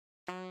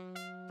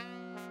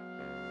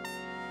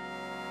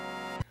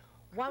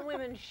One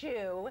Woman's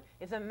Shoe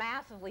is a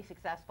massively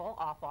successful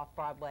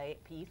off-Broadway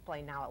piece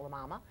playing now at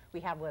La+mama. We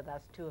have with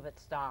us two of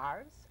its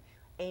stars,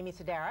 Amy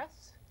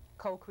Sedaris,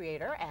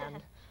 co-creator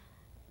and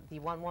the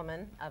one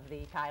woman of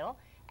the title,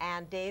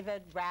 and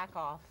David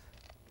Rakoff.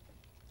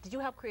 Did you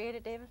help create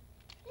it, David?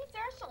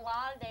 There's a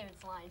lot of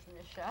David's lines in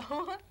this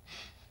show.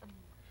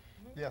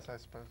 Yes, I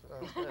suppose.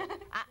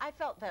 I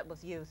felt that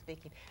was you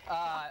speaking.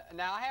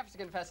 Now, I have to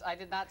confess, I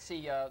did not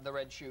see The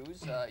Red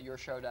Shoes, your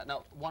show.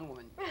 No, One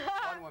Woman.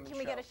 One Woman Can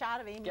we get a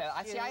shot of Amy's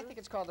shoes? I think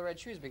it's called The Red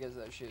Shoes because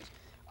of those shoes.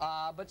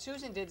 But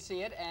Susan did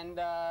see it, and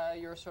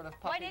you're sort of...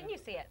 Why didn't you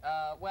see it?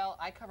 Well,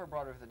 I cover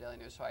Broadway for the Daily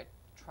News, so I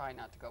try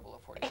not to go below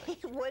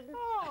 46. You wouldn't?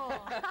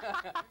 Oh.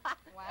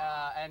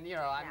 Wow. And, you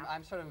know,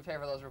 I'm sort of in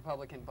favor of those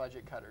Republican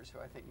budget cutters who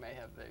I think may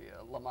have the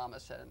La+mama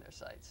set in their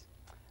sights.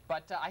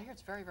 But I hear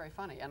it's very, very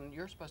funny, and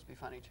you're supposed to be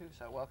funny, too,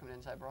 so welcome to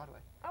Inside Broadway.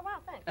 Oh, wow,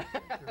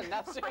 thanks.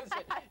 Now, Susan,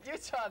 you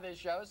saw this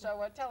show,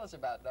 so tell us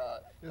about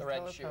the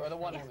Red Shoe, or the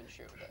One Woman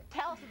Shoe.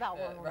 Tell us about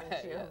One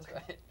Woman's Shoe. Yes,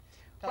 right.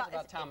 Tell us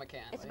about Tom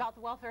McCann. It's about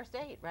the welfare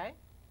state, right?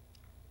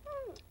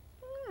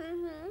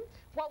 Mm-hmm.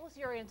 What was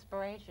your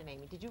inspiration,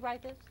 Amy? Did you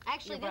write this?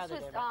 Actually, this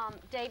was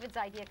David's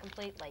idea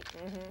completely.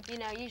 You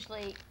know,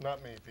 usually...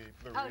 Not me,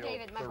 the real,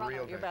 David, my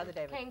brother. Your brother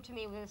David. Came to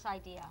me with this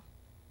idea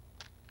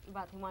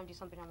about he wanted to do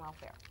something on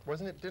welfare.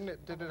 Wasn't it,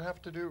 did it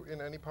have to do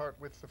in any part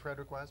with the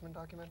Frederick Wiseman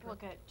documentary?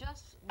 Look at,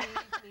 just leave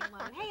me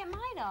alone. Hey, it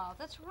might have.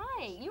 That's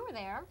right. You were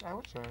there. I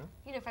would say.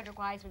 You know Frederick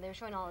Wiseman, they were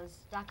showing all his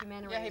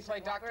documentaries. Yeah, he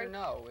played Dr.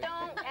 No.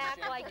 Don't act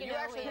like you know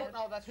actually him.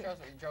 No, that's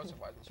Joseph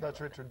Wiseman. That's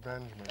Richard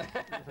Benjamin.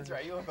 That's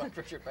right, you look like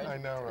Richard Benjamin.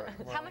 I know,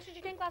 right. Well, How much did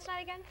you drink last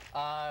night again?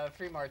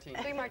 3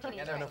 martinis. 3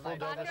 martinis. And a full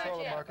dose of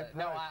market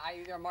No,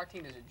 price.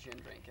 martini is a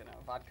gin drink, you know.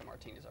 Vodka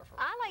martinis are for...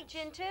 I like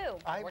gin, too.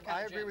 I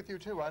agree with you,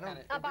 too. I don't...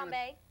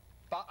 Bombay.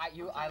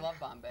 I love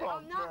Bombay.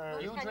 Oh, no.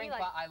 You drink,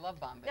 I love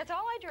Bombay. That's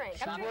all I drink.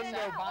 She I'm wouldn't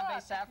drinking know now. Bombay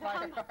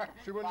Sapphire.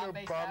 She wouldn't know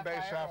Bombay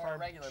Sapphire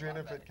gin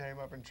if Bombay. it came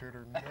up and chewed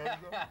her.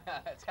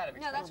 It's kind of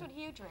expensive. No, that's what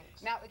Hugh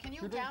drinks. Now, can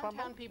you You drink downtown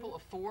Bombay? people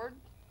afford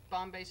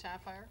Bombay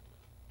Sapphire?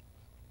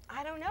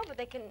 I don't know, but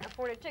they can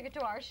afford a ticket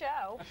to our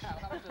show.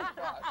 How much does it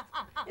cost?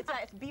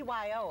 It's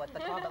BYO at the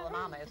Club at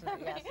La+mama, isn't it?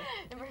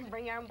 Yes.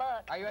 Bring your own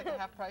book. Are you at the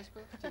half-price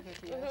booth?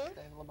 TKTS,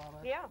 David La+mama?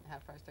 Yeah.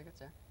 Half-price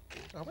tickets, yeah.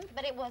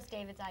 But it was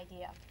David's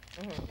idea.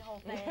 The whole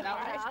thing. Now,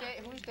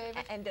 who's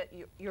David? And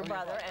your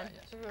brother and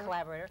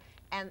collaborator.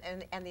 And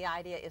the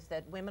idea is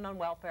that women on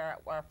welfare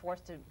are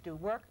forced to do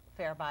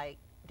workfare by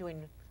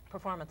doing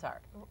performance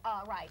art.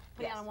 Right,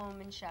 putting on a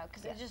woman's show,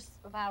 because it's just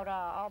about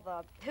all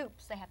the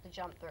hoops they have to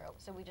jump through.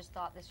 So we just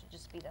thought this would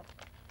just be the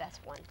best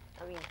one.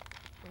 I mean,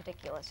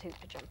 ridiculous hoop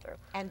to jump through.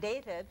 And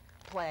David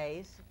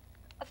plays...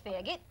 A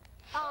faggot.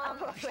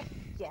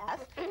 Yes.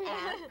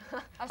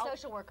 And a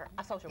social worker.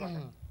 a social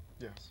worker.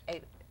 Yes. A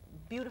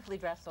beautifully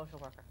dressed social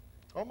worker.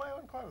 Oh, my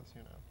own clothes,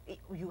 you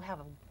know. You have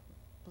a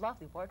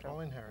lovely wardrobe. All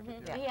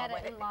inherited, Yeah. He had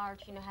it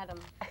enlarged, you know, had them.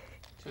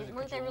 Susan,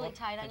 Weren't they really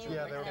tight on you?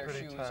 Yeah, they were their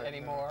pretty shoes tight,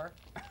 anymore.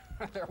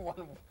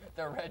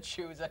 They're red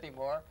shoes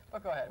anymore.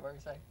 But go ahead, what were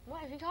you saying?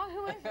 What are you talking?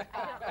 Who is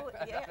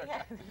it?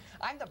 Yeah.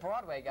 I'm the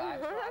Broadway guy,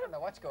 so I don't know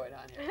what's going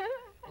on here.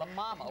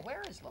 La+mama,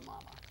 where is La+mama?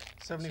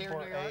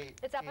 74A.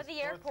 It's up at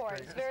the airport.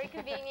 It's very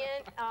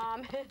convenient.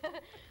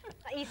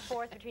 East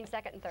 4th between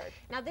 2nd and 3rd.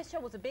 Now, this show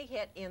was a big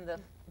hit in the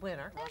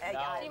winter.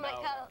 So you might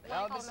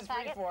call this him is a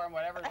faggot? freeform,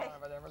 whatever's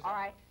on, whatever's on. All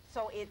right.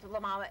 So it's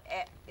La+mama.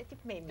 It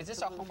made me Is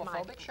this a lose my-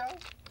 homophobic show?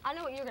 I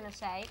know what you're going to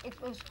say. It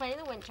was played in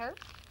the winter,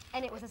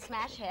 and it was a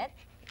smash hit.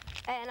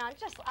 And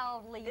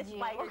I'll leave This is you,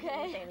 why you're okay?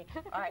 entertaining.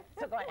 All right,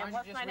 so go ahead. Why And don't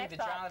what's you my just read next the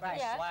thought? Jonathan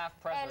Right. Slaff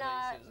press And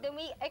release, Susan?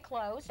 then it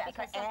closed That's because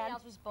right. something And-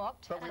 else was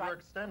booked. But we And were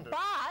extended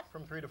But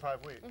from 3 to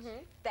 5 weeks.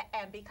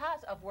 and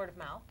because of word of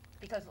mouth,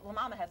 because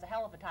La+mama has a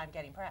hell of a time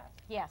getting press.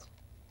 Yes.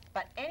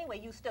 But anyway,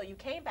 you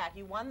came back.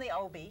 You won the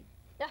Obie.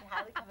 The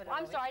highly coveted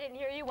I'm Obie. sorry, I didn't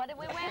hear you. What did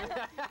we win?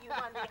 You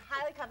won the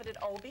highly coveted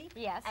Obie.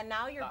 Yes. And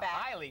now you're The back.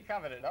 highly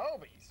coveted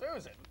Obie,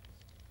 Susan.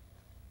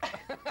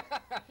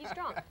 He's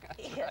drunk.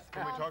 Yes.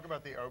 Can we talk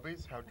about the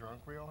Obies, how drunk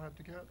we all had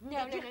to get?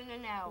 No.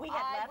 We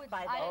had left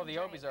by then. Oh, the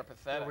Obies are There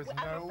pathetic. was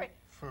I'm no afraid-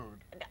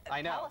 food.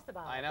 I know. Tell us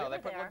about it. I know. We They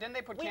were put, there. didn't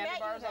they put We candy met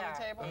you bars on there,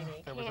 the table?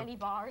 Amy. There was Candy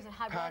bars and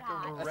hot pack of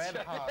hot. Red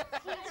Hot.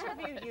 He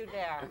interviewed you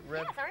there.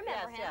 Red Yes, I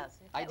remember him. Yes.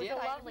 I It was did? a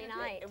lovely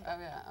night. Oh,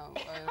 yeah.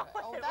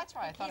 Oh, that's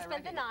right. I thought He I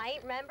spent the recognized night.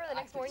 Remember, the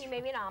next morning you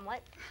made me an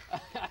omelet.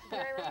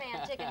 Very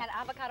romantic and had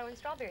avocado and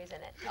strawberries in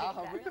it.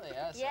 Oh, really?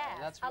 Yes. Yes,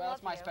 That's, I well, love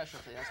that's my you.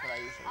 specialty. That's what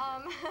I usually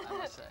do, I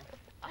must say.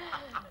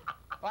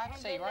 Well, I have to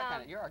And say,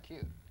 then, you are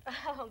cute.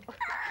 Oh,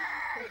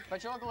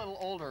 But you look a little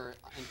older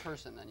in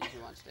person than you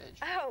do on stage.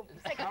 oh,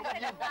 so can you say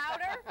it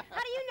louder?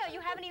 How do you know?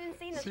 You haven't even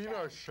seen this show.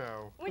 Tino's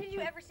show. When did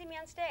you ever see me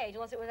on stage?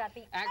 Unless it was at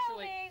the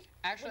Actually,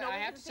 Obie. No, I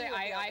we have didn't to see say, you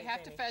at the I Obie,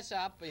 have to Amy. fess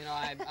up. You know,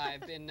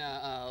 I've been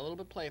a little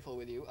bit playful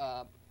with you.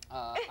 I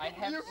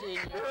have seen you.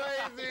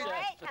 Crazy.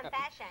 Great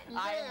confession.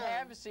 I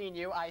have seen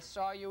you. I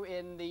saw you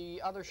in the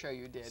other show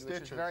you did, which was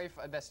Stitches. very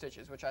the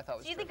Stitches, which I thought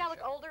was. Do you a think I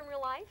terrific look show. older in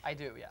real life? I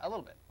do, yeah, a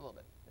little bit, a little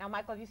bit. Now,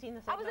 Michael, have you seen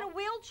the I was in signal? a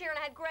wheelchair and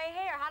I had gray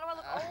hair. How do I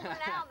look older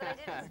now than I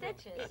did in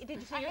Stitches? Did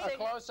you see A your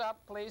signal? close up,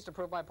 please, to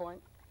prove my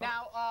point.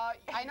 Now,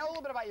 I know a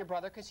little bit about your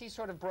brother because he's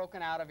sort of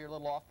broken out of your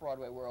little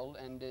off-Broadway world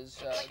and is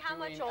Like how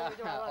much older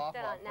do I look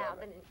now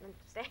Broadway. than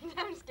staying?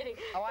 I'm just kidding.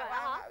 Oh,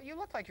 But, you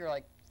look like you're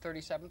like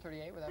 37,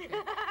 38. Would that be?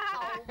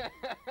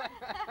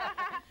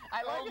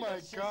 Oh my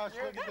gosh,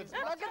 look at this.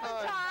 Look at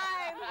the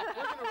time.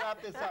 We're going to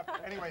wrap this up.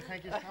 Anyway,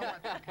 thank you so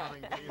much for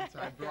coming to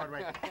Inside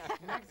Broadway.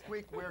 Next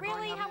week, we're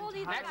Really? going to How old do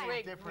you think I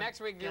am?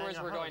 Next week, viewers,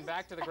 we're going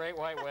back to the Great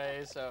White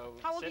Way. So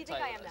How old do you sit think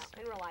tight I am with us.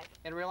 now, in real life?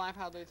 In real life,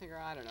 how old do you think you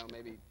are? I don't know,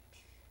 maybe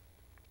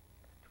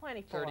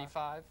 24.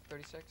 35,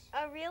 36.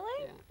 Oh,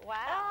 really? Yeah.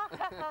 Wow.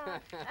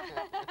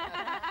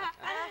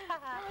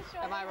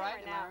 Am I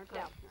right? now? Am I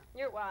No. right?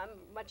 You're, well, I'm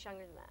much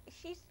younger than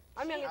that.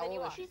 I'm younger than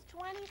you are. She's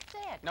 26.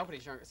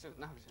 Nobody's younger.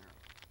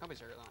 Nobody's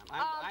younger than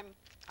I am.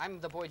 I'm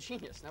the boy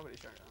genius.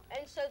 Nobody's younger than I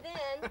am. And so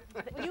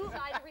then, you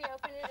decided to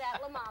reopen it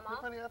at La+mama,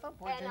 Honey, I thought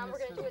Boy and Genius we're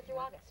going to do is- it through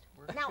August.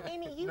 Now,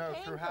 Amy, you No,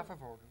 came through from, half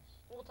of August.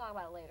 We'll talk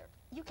about it later.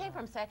 you came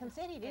from Second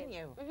City, didn't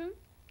you? Mm-hmm.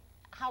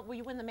 How were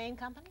you in the main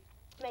company?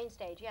 Main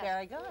stage, yes.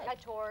 Very good. I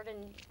toured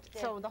and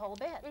did. So the whole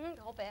bit.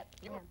 The whole bit.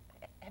 You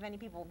yeah. Have any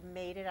people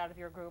made it out of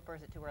your group, or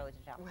is it too early to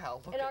tell?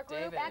 Well, look In at our group,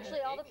 David actually,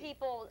 and all the Amy.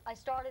 people I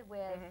started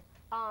with,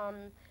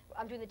 I'm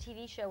doing the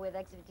TV show with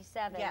Exit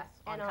 57. Yes,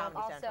 on and Comedy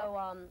also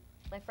Central.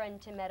 my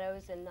friend Tim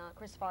Meadows and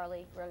Chris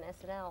Farley run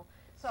SNL.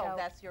 So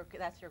that's your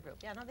group.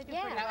 Yeah, no, they do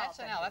Yeah. pretty Now, well.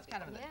 SNL, that's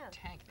kind of in the Yeah.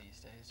 tank these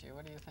days.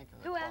 What do you think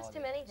of the Who asked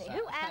him quality? anything?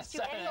 Who asked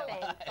you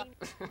anything?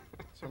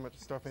 So much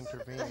stuff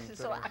intervened.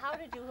 So how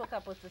did you hook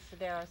up with the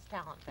Sedaris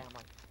talent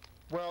family?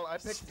 Well, I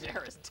picked...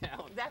 Sedaris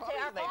down. That's How our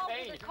much are they fault.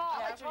 paying They're you? called.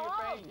 How much are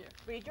you paying you?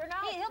 Read your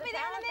notes. He'll the be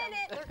there in a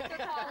talent minute.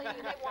 They're calling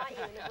you. They want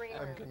you in the green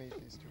I'm room. going to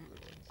eat these two blue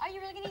ones. Are you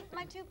really going to eat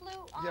my two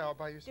blue? Yeah, I'll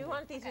buy you Do some. you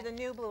want these are the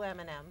new blue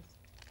M&Ms?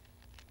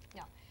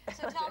 No.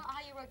 So tell them how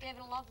you wrote David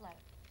a love letter.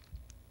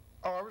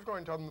 Oh, I was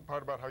going to tell them the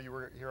part about how you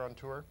were here on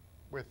tour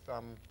with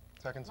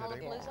Second City.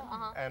 Lollapalooza?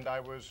 Uh-huh. And I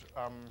was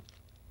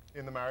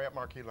in the Marriott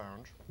Marquis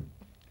Lounge,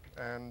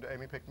 and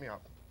Amy picked me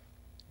up.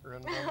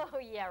 And, Oh,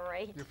 yeah,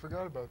 right. you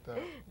forgot about that.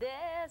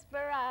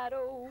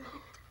 Desperado.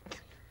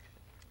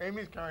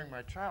 Amy's carrying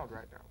my child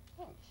right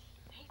now. Oh,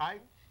 I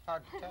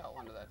hard to tell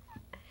under that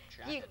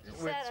You jacket.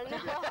 said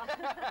enough.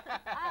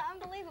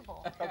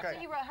 Unbelievable. Okay.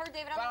 So you heard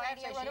David on Well, the I'd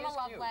say radio, wrote she him a is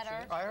love cute. letter.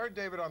 She is- I heard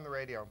David on the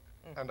radio,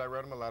 and I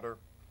wrote him a letter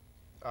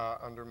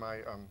under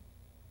my.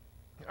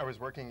 I was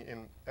working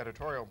in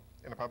editorial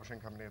in a publishing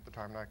company at the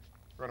time, and I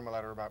wrote him a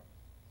letter about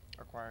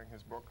acquiring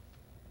his book,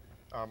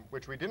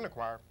 which we didn't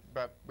acquire,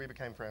 but we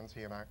became friends,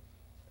 he and I.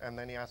 And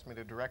then he asked me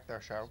to direct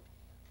their show,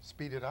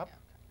 speed it up.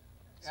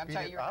 I'm Speed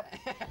sorry, it you're up.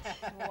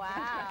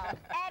 Wow.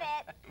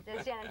 Edit,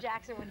 as Janet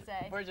Jackson would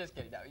say. We're just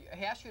kidding. No,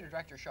 he asked you to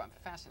direct your show. I'm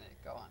fascinated.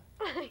 Go on.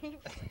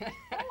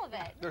 Full of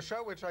it. The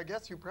show, which I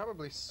guess you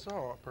probably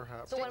saw,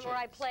 perhaps. The one where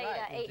I played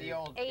Right, a the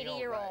old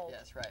 80-year-old. Right,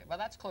 yes, right. Well,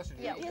 that's closer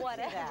to Yeah, you.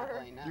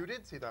 whatever. You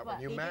did see that What?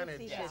 one. You He did managed.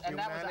 see Yes, that. and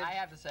that was, managed. I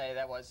have to say,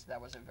 that was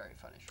a very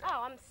funny show.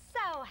 Oh, I'm so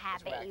It was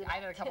happy. wacky. You I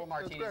had a couple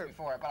martinis great.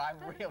 before it, but I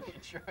really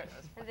enjoyed it.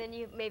 And then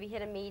you maybe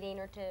hit a meeting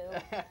or two.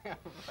 right.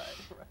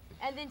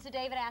 And then so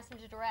David asked him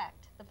to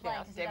direct the play Yes.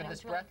 because David, it this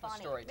was really breathless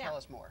funny. story. Yeah. Tell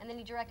us more. And then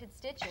he directed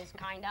Stitches,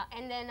 kind of.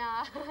 And then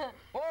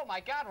Oh my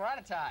God, we're out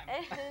of time.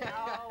 started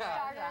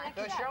our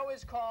The next show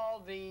is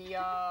called the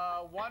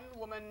One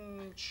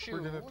Woman Shoe. We're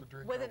going to have to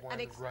drink With our an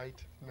wine ex-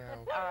 right now.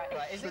 All right.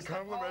 Right. Is The this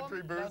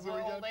complimentary poem? booze The that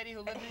we old get? lady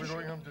who lived in We're going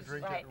shoes? home to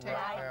drink Right, it tonight.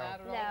 right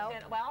now.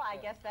 No. Well, I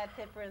guess that's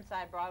it for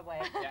Inside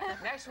Broadway. Yeah.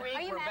 Next week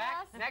Are you we're mad back.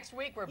 at us? Next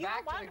week we're You're back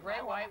to the wonderful.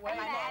 Great White Way. Am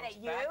I mad folks.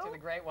 at Back you? to the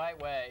Great White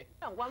Way.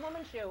 No, one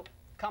woman shoe.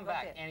 Come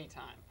That's back it.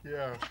 anytime.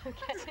 Yeah,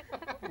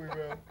 we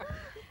will.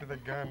 With a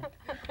gun.